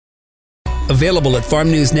Available at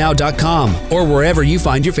farmnewsnow.com or wherever you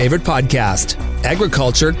find your favorite podcast.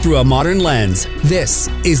 Agriculture through a modern lens. This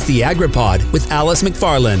is the AgriPod with Alice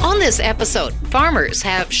McFarland. On this episode, farmers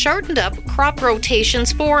have shortened up crop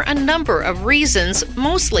rotations for a number of reasons,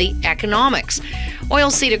 mostly economics.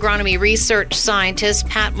 Oilseed agronomy research scientist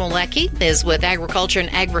Pat Molecki is with Agriculture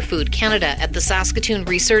and Agri-Food Canada at the Saskatoon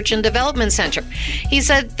Research and Development Centre. He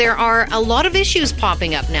said there are a lot of issues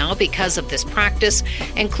popping up now because of this practice,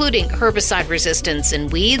 including herbicide resistance in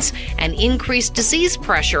weeds and increased disease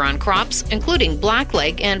pressure on crops, including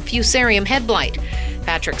blackleg and fusarium head blight.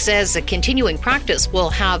 Patrick says the continuing practice will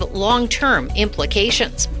have long-term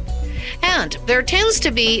implications. And there tends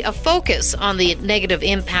to be a focus on the negative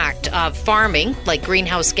impact of farming, like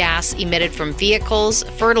greenhouse gas emitted from vehicles,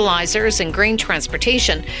 fertilizers, and grain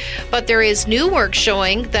transportation. But there is new work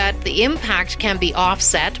showing that the impact can be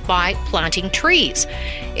offset by planting trees.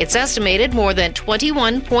 It's estimated more than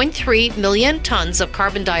 21.3 million tons of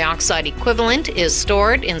carbon dioxide equivalent is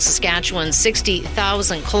stored in Saskatchewan's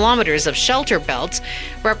 60,000 kilometers of shelter belts,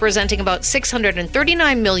 representing about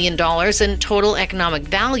 $639 million in total economic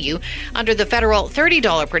value under the federal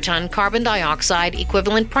 $30 per ton carbon dioxide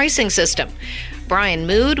equivalent pricing system. Brian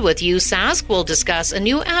Mood with USask will discuss a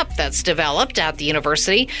new app that's developed at the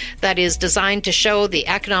university that is designed to show the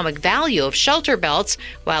economic value of shelter belts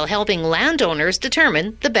while helping landowners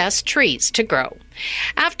determine the best trees to grow.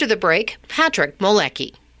 After the break, Patrick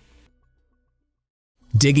Molecki.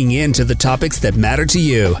 Digging into the topics that matter to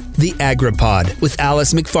you. The AgriPod with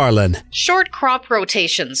Alice McFarland. Short crop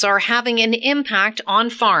rotations are having an impact on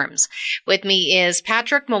farms. With me is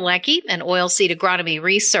Patrick Molecki, an oilseed agronomy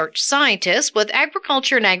research scientist with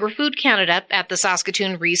Agriculture and Agri-Food Canada at the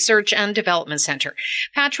Saskatoon Research and Development Centre.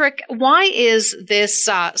 Patrick, why is this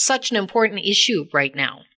such an important issue right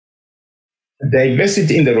now?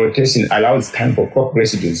 Diversity in the rotation allows time for crop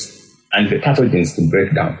residues and the pathogens to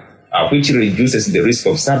break down, which reduces the risk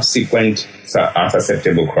of subsequent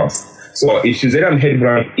susceptible crops. So if fusarium head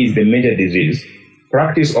blight is the major disease,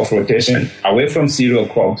 practice of rotation away from cereal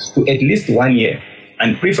crops to at least 1 year,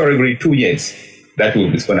 and preferably 2 years, that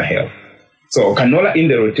will be going to help. So canola in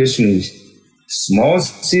the rotation with small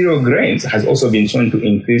cereal grains has also been shown to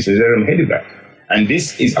increase fusarium head blight. And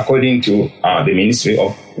this is according to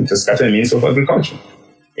the Saskatchewan Ministry of Agriculture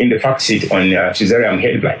in the fact sheet on fusarium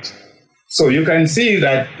head blight. So you can see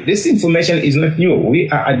that this information is not new. We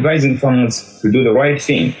are advising farmers to do the right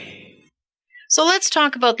thing. So let's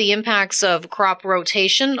talk about the impacts of crop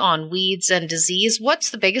rotation on weeds and disease.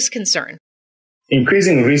 What's the biggest concern?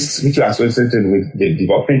 Increasing risks which are associated with the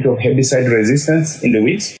development of herbicide resistance in the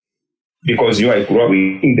weeds, because you are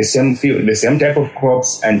growing the same field, the same type of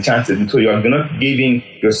crops and chances. So you are not giving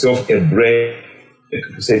yourself a break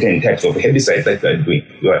to certain types of herbicides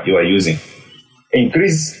that you are using.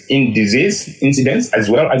 Increase in disease incidence as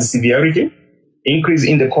well as severity, increase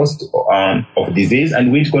in the cost of disease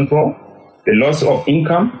and weed control, the loss of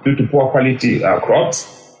income due to poor quality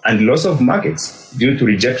crops, and loss of markets due to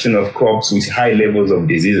rejection of crops with high levels of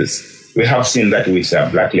diseases. We have seen that with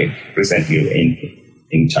blackleg recently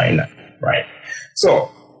in China, right?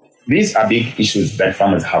 So these are big issues that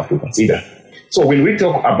farmers have to consider. So when we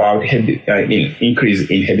talk about increase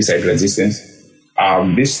in herbicide resistance,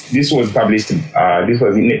 this was published. This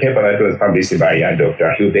was in a paper that was published by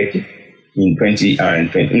Dr. Hugh Becky in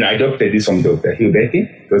 2020. I adopted this from Dr. Hugh Becky.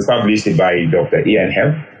 It was published by Dr. Ian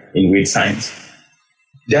Hebb in Weed Science,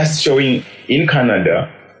 just showing in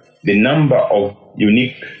Canada the number of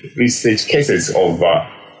unique research cases of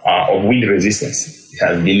weed resistance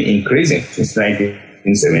has been increasing since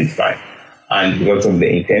 1975, and because of the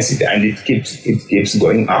intensity, and it keeps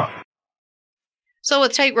going up. So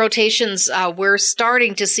with tight rotations, we're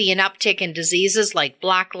starting to see an uptick in diseases like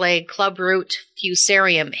blackleg, clubroot,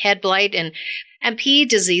 fusarium head blight, and pea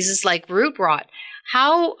diseases like root rot.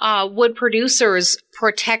 How would producers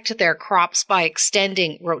protect their crops by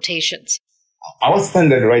extending rotations? Our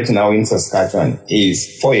standard right now in Saskatchewan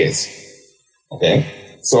is 4 years. Okay,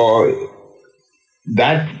 so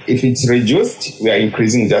that if it's reduced, we are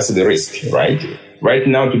increasing just the risk, right? Right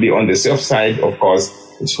now, to be on the safe side, of course,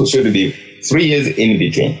 it should be 3 years in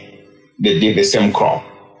between the same crop.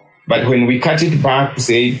 But when we cut it back,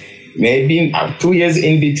 say maybe 2 years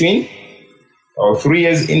in between, or 3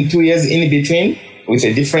 years in 2 years in between with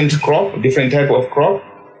a different crop, different type of crop,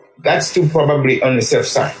 that's still probably on the safe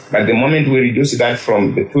side. But the moment we reduce that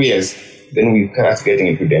from the 2 years, then we start getting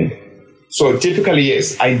into danger. So typically,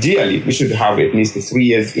 yes, ideally, we should have at least 3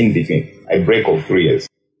 years in between, a break of 3 years.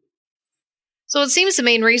 So it seems the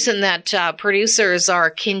main reason that producers are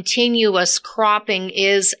continuous cropping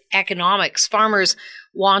is economics. Farmers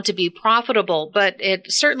want to be profitable, but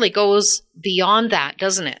it certainly goes beyond that,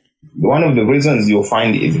 doesn't it? One of the reasons you'll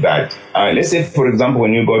find is that, let's say, for example,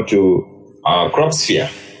 when you go to Crop Fair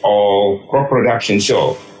or crop production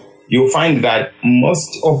show, you'll find that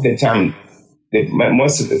most of the time,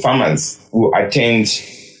 most of the farmers who attend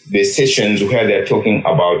the sessions where they're talking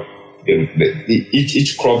about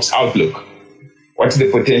each crop's outlook. What's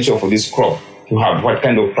the potential for this crop to have? What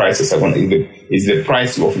kind of prices are going to, is the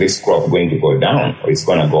price of this crop going to go down or it's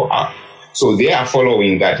going to go up? So they are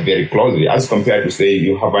following that very closely as compared to, say,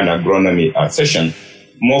 you have an agronomy session.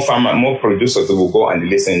 More producers will go and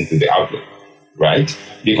listen to the outlook, right?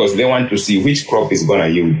 Because they want to see which crop is going to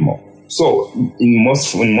yield more. So in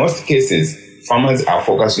most cases, farmers are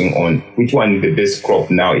focusing on which one is the best crop.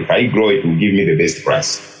 Now, if I grow, it will give me the best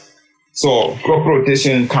price. So crop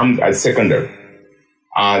rotation comes as secondary.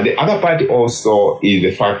 The other part also is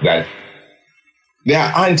the fact that there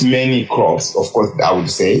aren't many crops, of course, I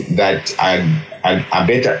would say, that are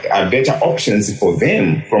better options for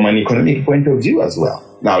them from an economic point of view as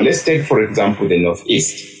well. Now, let's take, for example, the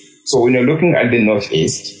Northeast. So when you're looking at the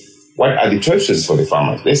Northeast, what are the choices for the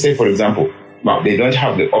farmers? Let's say, for example, they don't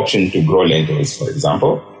have the option to grow lentils, for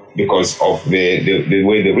example, because of the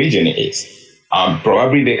way the region is.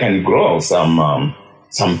 Probably they can grow some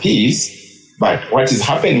peas, but what has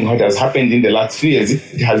happened in the last few years,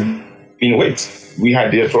 it has been wet. We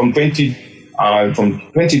had from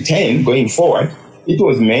 2010 going forward, it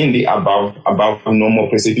was mainly above normal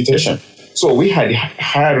precipitation. So we had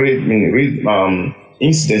higher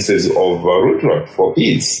incidences of root rot for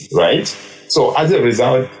peas, right? So as a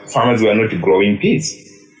result, farmers were not growing peas.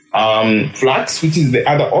 Flax, which is the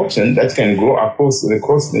other option that can grow across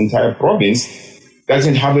the entire province,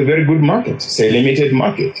 doesn't have a very good market. It's a limited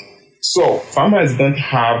market. So farmers don't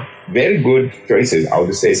have very good choices, I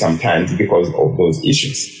would say, sometimes because of those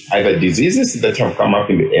issues. Either diseases that have come up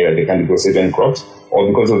in the area, they can grow certain crops, or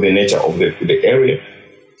because of the nature of the area.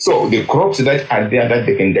 So the crops that are there that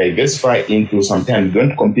they can diversify into sometimes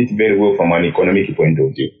don't compete very well from an economic point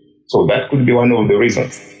of view. So that could be one of the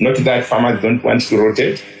reasons. Not that farmers don't want to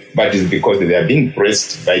rotate, but it's because they are being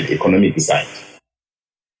pressed by the economic side.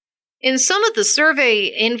 In some of the survey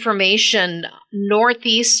information,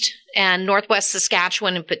 Northeast and Northwest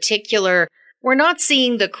Saskatchewan in particular, we're not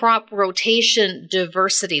seeing the crop rotation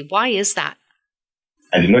diversity. Why is that?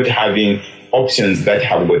 And not having options that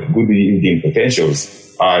have got good yielding potentials.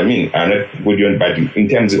 Not good yield, but in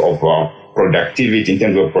terms of productivity, in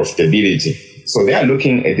terms of profitability. So they are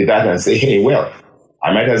looking at that and say, hey, well,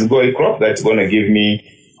 I might as well grow a crop that's going to give me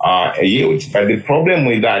a yield. But the problem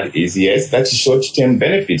with that is, yes, that's short-term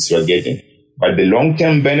benefits you're getting. But the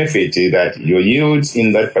long-term benefit is that your yields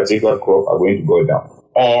in that particular crop are going to go down.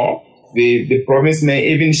 Or the province may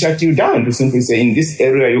even shut you down to simply say, in this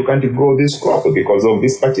area, you can't grow this crop because of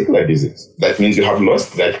this particular disease. That means you have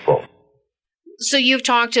lost that crop. So you've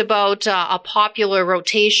talked about a popular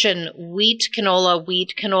rotation, wheat,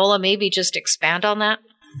 canola. Maybe just expand on that.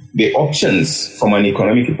 The options from an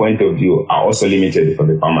economic point of view are also limited for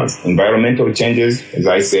the farmers. Environmental changes, as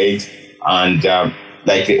I said, and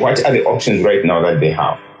what are the options right now that they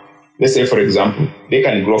have? Let's say, for example, they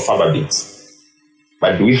can grow faba beans.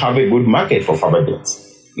 But do we have a good market for faba beans?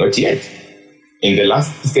 Not yet. In the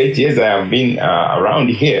last 8 years I have been around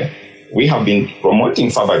here, we have been promoting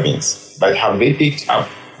faba beans. But have they picked up?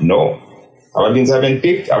 No. Faba beans haven't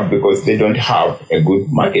picked up because they don't have a good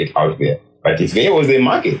market out there. But if there was a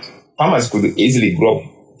market, farmers could easily grow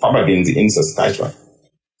faba beans in Saskatchewan,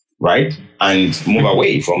 right? And move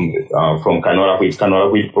away from canola wheat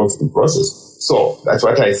process. So that's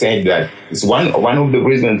what I said, that it's one of the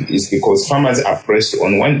reasons is because farmers are pressed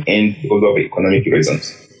on one end because of economic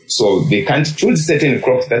reasons. So they can't choose certain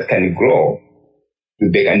crops that can grow,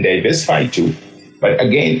 they can diversify too. But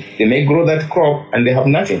again, they may grow that crop and they have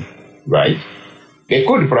nothing, right? They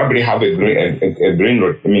could probably have a green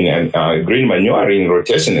manuring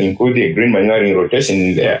rotation, include a green manuring rotation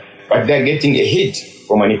in there, but they're getting a hit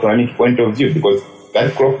from an economic point of view because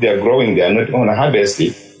that crop they're growing, they are not going to harvest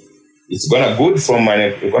it. It's going to be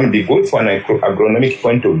good from an agronomic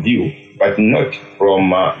point of view, but not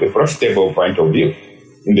from the profitable point of view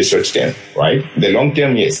in the short term, right? The long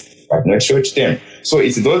term, yes, but not short term. So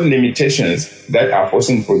it's those limitations that are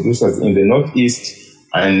forcing producers in the Northeast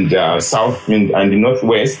and South and the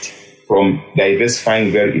Northwest from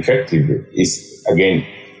diversifying very effectively. Is again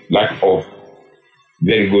lack of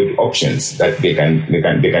very good options that they can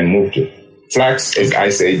move to. Flax, as I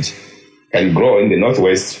said, can grow in the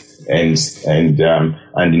Northwest and the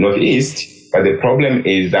Northeast, but the problem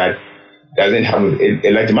is that it doesn't have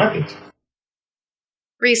a large market.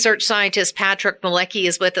 Research scientist Patrick Malecki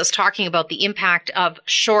is with us talking about the impact of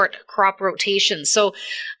short crop rotation. So,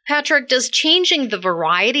 Patrick, does changing the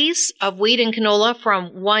varieties of wheat and canola from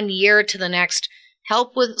one year to the next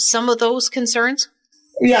help with some of those concerns?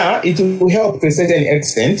 Yeah, it will help to a certain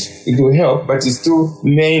extent. It will help, but it's still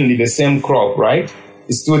mainly the same crop, right?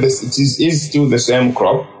 It is still the same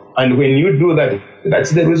crop. And when you do that,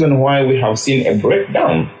 that's the reason why we have seen a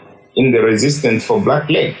breakdown in the resistance for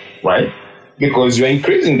blackleg, right? Because you're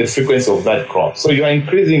increasing the frequency of that crop. So you are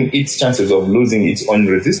increasing its chances of losing its own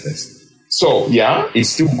resistance. So yeah, it's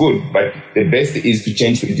still good, but the best is to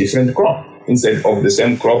change to a different crop instead of the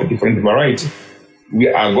same crop, different variety. We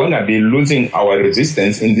are going to be losing our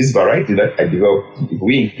resistance in this variety that are developed if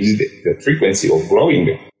we increase the frequency of growing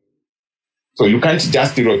them. So you can't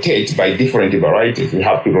just rotate by different varieties. You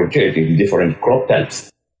have to rotate in different crop types.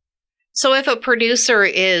 So if a producer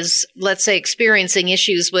is, let's say, experiencing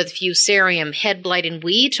issues with fusarium, head blight in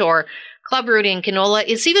wheat, or club rooting in canola,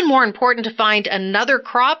 it's even more important to find another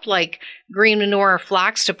crop like green manure or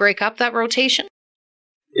flax to break up that rotation?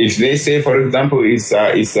 If they say, for example, it's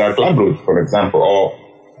club root, for example, or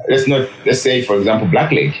let's say, for example,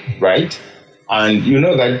 blackleg, right? And you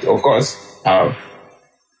know that, of course,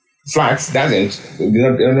 flax they're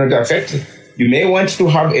not affected. You may want to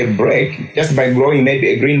have a break just by growing maybe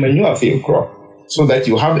a green manure field crop so that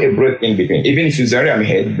you have a break in between, even if fusarium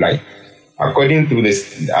head blight, according to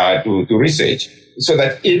this to research, so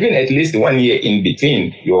that even at least 1 year in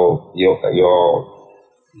between your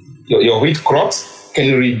wheat crops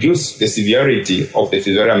can reduce the severity of the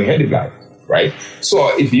fusarium head blight, right?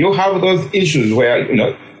 So if you have those issues where,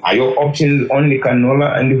 are your options only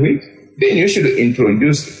canola and wheat, then you should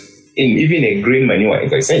introduce in even a green manure,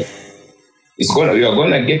 as I said. You are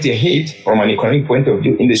going to get a hit from an economic point of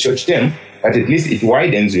view in the short term, but at least it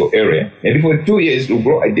widens your area. Maybe for 2 years, you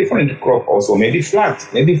grow a different crop also, maybe flax,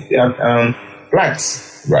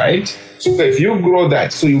 right? So if you grow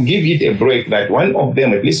that, so you give it a break, that one of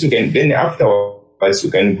them, at least you can, then afterwards,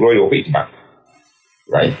 you can grow your wheat back,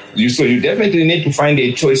 right? So you definitely need to find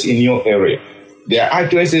a choice in your area. There are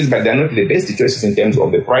choices, but they're not the best choices in terms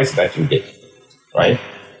of the price that you get, right?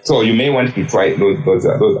 So you may want to try those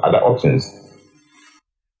other options.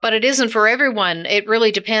 But it isn't for everyone. It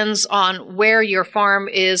really depends on where your farm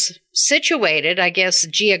is situated, I guess,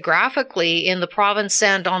 geographically in the province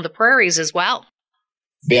and on the prairies as well.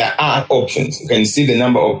 There are options. You can see the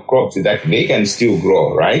number of crops that they can still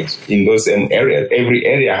grow, right? In those same areas. Every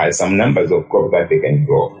area has some numbers of crops that they can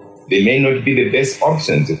grow. They may not be the best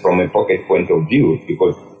options from a pocket point of view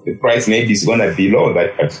because the price maybe is going to be below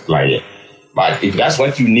that particular year. But if that's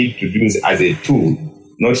what you need to use as a tool,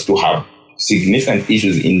 not to have significant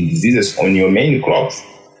issues in diseases on your main crops,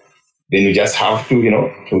 then you just have to,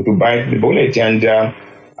 to bite the bullet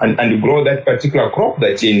and grow that particular crop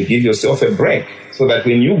that year and give yourself a break so that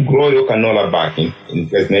when you grow your canola back in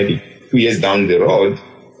maybe 2 years down the road,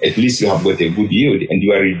 at least you have got a good yield and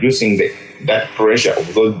you are reducing that pressure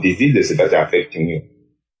of those diseases that are affecting you.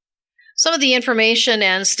 Some of the information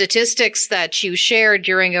and statistics that you shared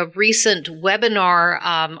during a recent webinar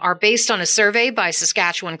are based on a survey by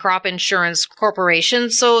Saskatchewan Crop Insurance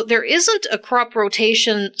Corporation. So there isn't a crop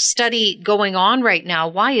rotation study going on right now.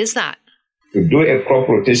 Why is that? To do a crop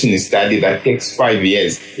rotation study that takes 5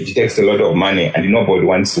 years, it takes a lot of money, and nobody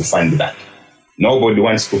wants to fund that. Nobody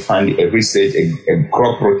wants to fund a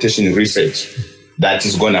crop rotation research that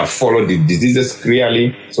is going to follow the diseases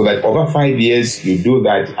clearly so that over 5 years you do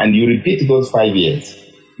that and you repeat those 5 years.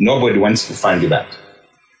 Nobody wants to fund that.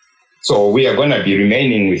 So we are going to be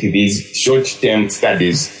remaining with these short-term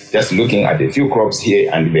studies, just looking at a few crops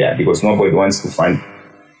here and there because nobody wants to fund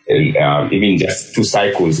even just 2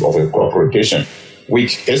 cycles of a crop rotation,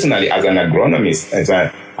 which personally as an agronomist, as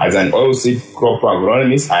an oilseed crop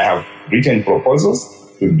agronomist, I have written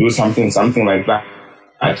proposals to do something like that.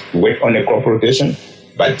 And work on a crop rotation,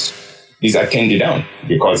 but these are turned down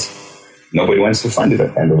because nobody wants to fund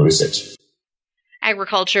that kind of research.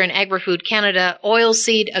 Agriculture and Agri-Food Canada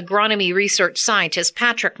oilseed agronomy research scientist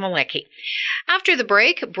Patrick Malecki. After the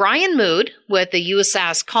break, Brian Mood with the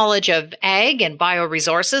USAS College of Ag and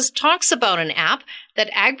Bioresources talks about an app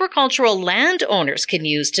that agricultural landowners can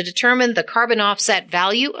use to determine the carbon offset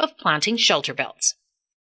value of planting shelter belts.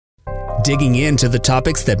 Digging into the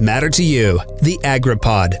topics that matter to you. The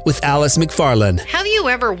AgriPod with Alice McFarlane. Have you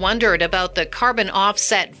ever wondered about the carbon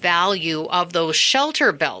offset value of those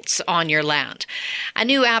shelter belts on your land? A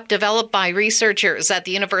new app developed by researchers at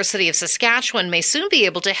the University of Saskatchewan may soon be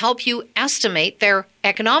able to help you estimate their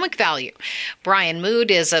economic value. Brian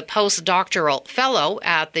Mood is a postdoctoral fellow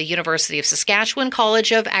at the University of Saskatchewan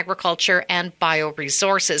College of Agriculture and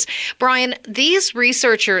Bioresources. Brian, these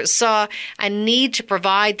researchers saw a need to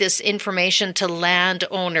provide this information to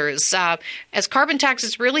landowners as carbon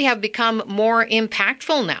taxes really have become more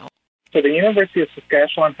impactful now. So the University of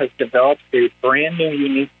Saskatchewan has developed a brand new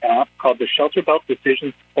unique app called the Shelterbelt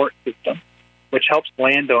Decision Support System, which helps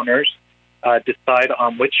landowners decide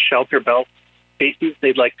on which shelter belt species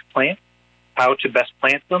they'd like to plant, how to best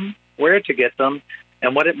plant them, where to get them,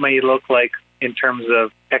 and what it may look like in terms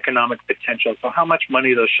of economic potential. So how much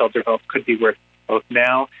money those shelter belts could be worth both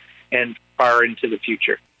now and far into the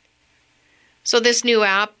future. So this new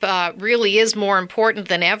app really is more important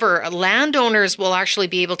than ever. Landowners will actually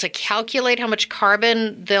be able to calculate how much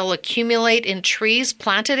carbon they'll accumulate in trees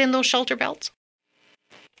planted in those shelter belts.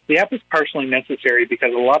 The app is partially necessary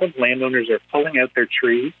because a lot of landowners are pulling out their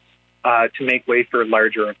trees to make way for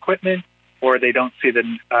larger equipment, or they don't see the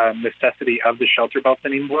necessity of the shelter belts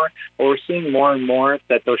anymore. But we're seeing more and more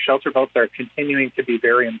that those shelter belts are continuing to be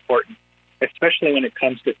very important, especially when it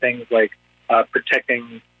comes to things like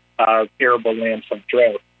protecting arable land from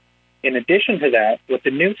drought. In addition to that, with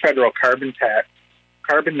the new federal carbon tax,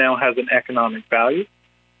 carbon now has an economic value,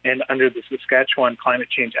 and under the Saskatchewan Climate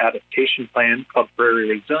Change Adaptation Plan, called Prairie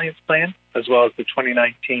Resilience Plan, as well as the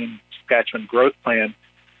 2019 Saskatchewan Growth Plan,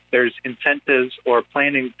 there's incentives or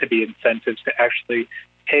planning to be incentives to actually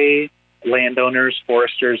pay landowners,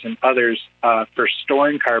 foresters, and others for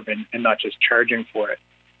storing carbon and not just charging for it.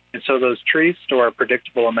 And so those trees store a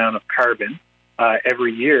predictable amount of carbon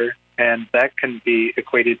every year, and that can be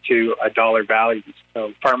equated to a dollar value.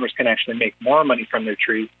 So farmers can actually make more money from their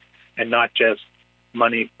trees and not just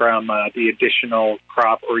money from the additional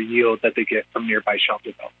crop or yield that they get from nearby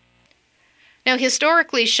shelter belts. Now,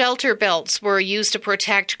 historically, shelter belts were used to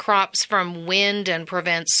protect crops from wind and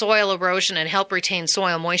prevent soil erosion and help retain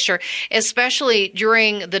soil moisture, especially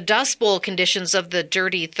during the Dust Bowl conditions of the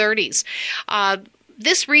dirty 30s.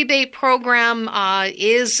 This rebate program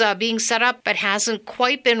is being set up but hasn't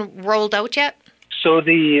quite been rolled out yet? So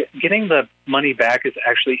getting the money back is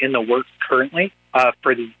actually in the works currently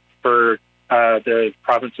for the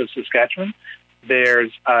province of Saskatchewan.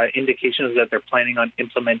 There's indications that they're planning on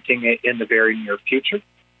implementing it in the very near future.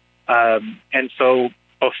 And so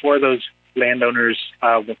before those landowners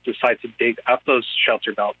will decide to dig up those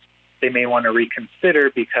shelter belts, they may want to reconsider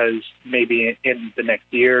because maybe in the next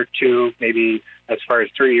year or two, maybe as far as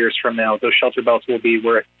 3 years from now, those shelter belts will be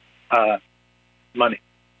worth money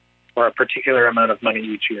or a particular amount of money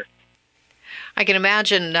each year. I can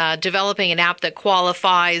imagine developing an app that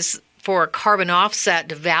qualifies for a carbon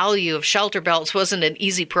offset value of shelter belts wasn't an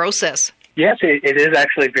easy process. Yes, it is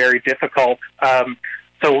actually very difficult.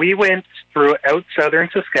 So we went throughout southern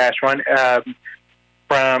Saskatchewan,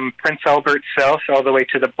 from Prince Albert South all the way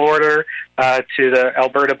to the border, to the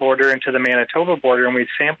Alberta border and to the Manitoba border, and we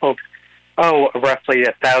sampled, roughly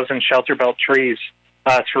 1,000 shelter belt trees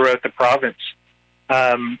throughout the province.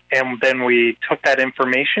 And then we took that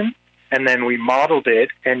information and then we modeled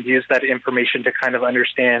it and used that information to kind of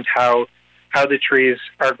understand how the trees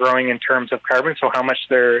are growing in terms of carbon, so how much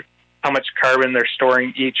carbon they're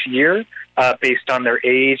storing each year based on their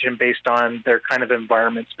age and based on their kind of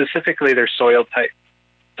environment, specifically their soil type.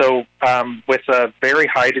 So with a very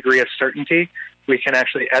high degree of certainty, we can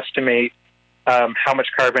actually estimate how much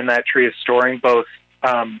carbon that tree is storing, both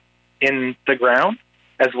in the ground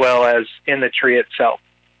as well as in the tree itself.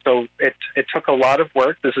 So it took a lot of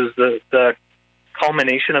work. This is the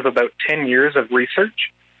culmination of about 10 years of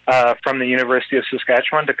research from the University of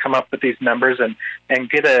Saskatchewan to come up with these numbers and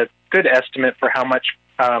get a good estimate for how much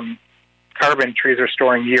carbon trees are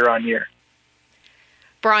storing year on year.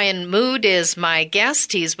 Brian Mood is my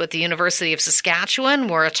guest. He's with the University of Saskatchewan.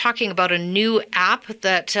 We're talking about a new app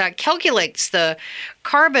that calculates the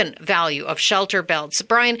carbon value of shelter belts.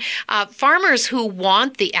 Brian, farmers who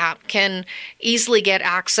want the app can easily get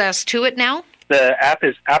access to it now? The app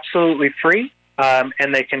is absolutely free,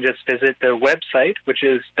 and they can just visit the website, which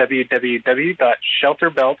is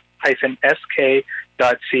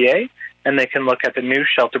www.shelterbelt-sk.ca, and they can look at the new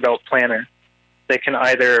shelter belt planner. They can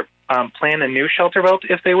either plan a new shelter belt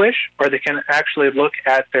if they wish, or they can actually look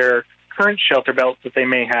at their current shelter belt that they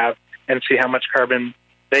may have and see how much carbon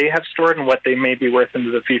they have stored and what they may be worth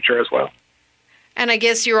into the future as well. And I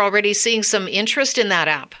guess you're already seeing some interest in that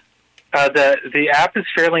app. The app is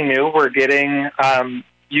fairly new. We're getting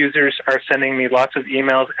users are sending me lots of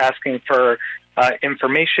emails asking for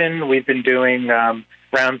information. We've been doing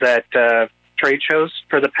rounds at trade shows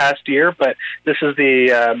for the past year, but this is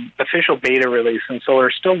the official beta release, and so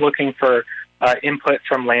we're still looking for input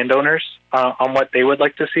from landowners on what they would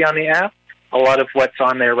like to see on the app. A lot of what's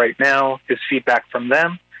on there right now is feedback from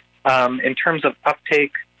them. In terms of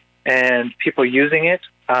uptake and people using it,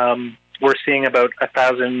 we're seeing about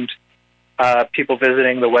 1,000 people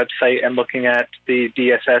visiting the website and looking at the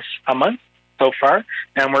DSS a month so far,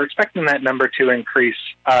 and we're expecting that number to increase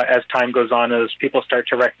as time goes on, as people start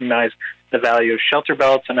to recognize the value of shelter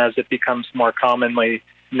belts and as it becomes more commonly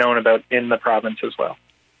known about in the province as well.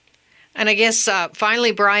 And I guess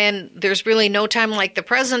finally, Brian, there's really no time like the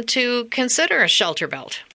present to consider a shelter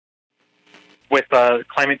belt. With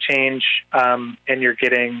climate change and you're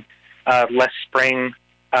getting less spring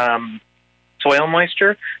soil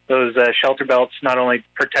moisture, those shelter belts not only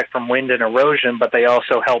protect from wind and erosion, but they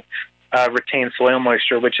also help retain soil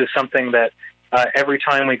moisture, which is something that every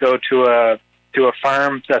time we go to a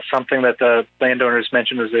farm, that's something that the landowners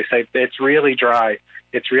mention, as they say, it's really dry.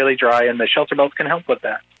 It's really dry, and the shelter belts can help with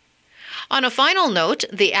that. On a final note,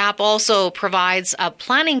 the app also provides a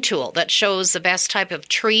planning tool that shows the best type of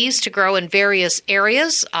trees to grow in various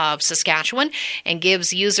areas of Saskatchewan and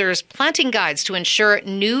gives users planting guides to ensure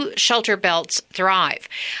new shelter belts thrive.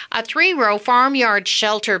 A 3-row farmyard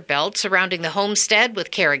shelter belt surrounding the homestead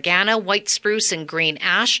with Caragana, white spruce, and green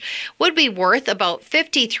ash would be worth about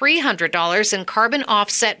 $5,300 in carbon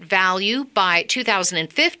offset value by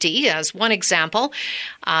 2050, as one example.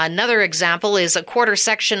 Another example is a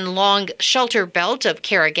quarter-section long shelter belt of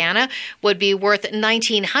Caragana would be worth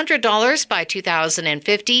 $1,900 by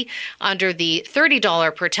 2050 under the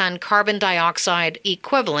 $30 per ton carbon dioxide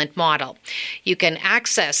equivalent model. You can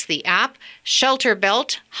access the app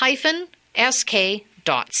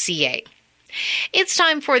shelterbelt-sk.ca. It's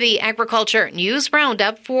time for the Agriculture News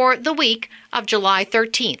Roundup for the week of July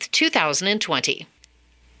 13th, 2020.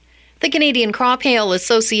 The Canadian Crop Hail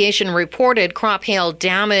Association reported crop hail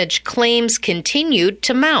damage claims continued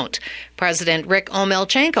to mount. President Rick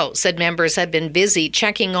Omelchenko said members had been busy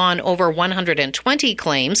checking on over 120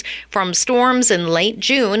 claims from storms in late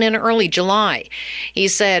June and early July. He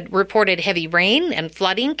said reported heavy rain and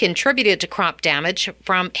flooding contributed to crop damage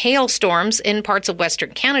from hailstorms in parts of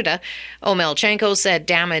Western Canada. Omelchenko said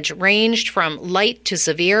damage ranged from light to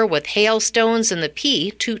severe, with hailstones in the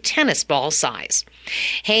pea to tennis ball size.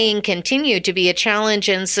 Haying continued to be a challenge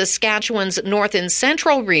in Saskatchewan's north and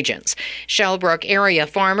central regions. Shellbrook area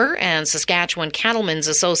farmer and Saskatchewan Cattlemen's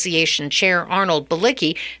Association Chair Arnold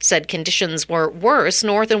Balicki said conditions were worse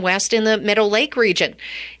north and west in the Meadow Lake region.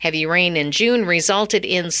 Heavy rain in June resulted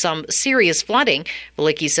in some serious flooding.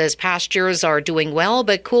 Balicki says pastures are doing well,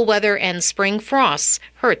 but cool weather and spring frosts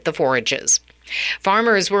hurt the forages.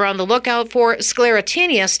 Farmers were on the lookout for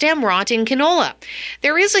sclerotinia stem rot in canola.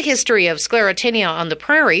 There is a history of sclerotinia on the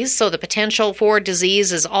prairies, so the potential for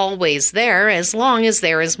disease is always there as long as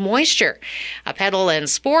there is moisture. A petal and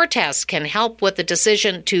spore test can help with the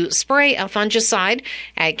decision to spray a fungicide.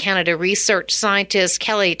 Ag Canada research scientist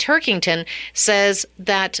Kelly Turkington says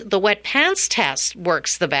that the wet pants test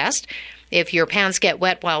works the best. If your pants get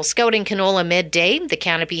wet while scouting canola midday, the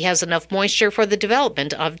canopy has enough moisture for the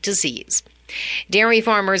development of disease. Dairy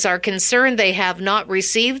farmers are concerned they have not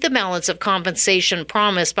received the balance of compensation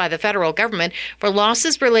promised by the federal government for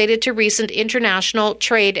losses related to recent international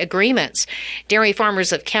trade agreements. Dairy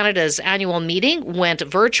Farmers of Canada's annual meeting went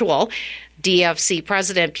virtual. DFC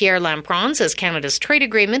President Pierre Lampron says Canada's trade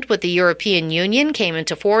agreement with the European Union came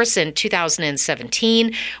into force in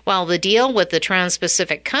 2017, while the deal with the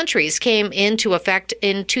Trans-Pacific countries came into effect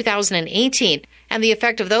in 2018. And the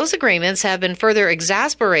effect of those agreements have been further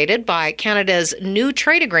exacerbated by Canada's new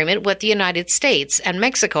trade agreement with the United States and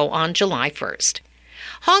Mexico on July 1st.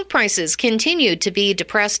 Hog prices continue to be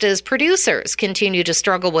depressed as producers continue to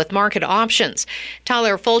struggle with market options.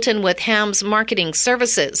 Tyler Fulton with Ham's Marketing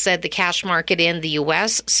Services said the cash market in the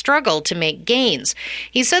U.S. struggled to make gains.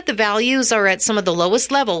 He said the values are at some of the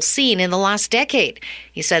lowest levels seen in the last decade.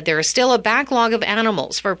 He said there is still a backlog of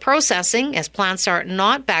animals for processing as plants are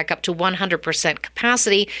not back up to 100%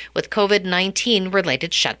 capacity with COVID-19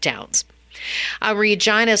 related shutdowns. A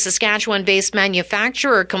Regina, Saskatchewan-based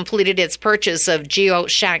manufacturer completed its purchase of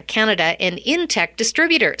GeoShack Canada and Intech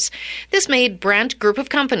Distributors. This made Brent Group of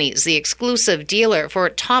Companies the exclusive dealer for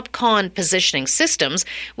TopCon positioning systems,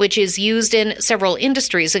 which is used in several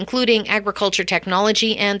industries, including agriculture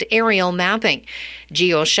technology and aerial mapping.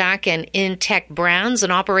 GeoShack and Intech brands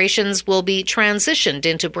and operations will be transitioned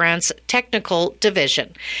into Brandt's technical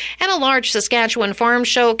division. And a large Saskatchewan farm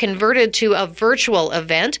show converted to a virtual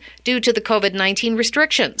event due to the COVID-19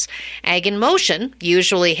 restrictions. Ag in Motion,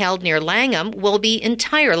 usually held near Langham, will be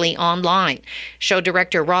entirely online. Show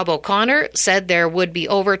director Rob O'Connor said there would be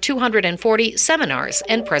over 240 seminars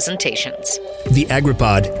and presentations. The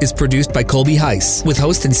AgriPod is produced by Colby Heiss, with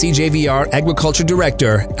host and CJVR Agriculture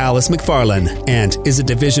Director Alice McFarlane, and is a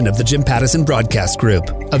division of the Jim Pattison Broadcast Group.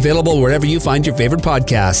 Available wherever you find your favorite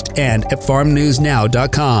podcast and at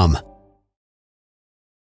farmnewsnow.com.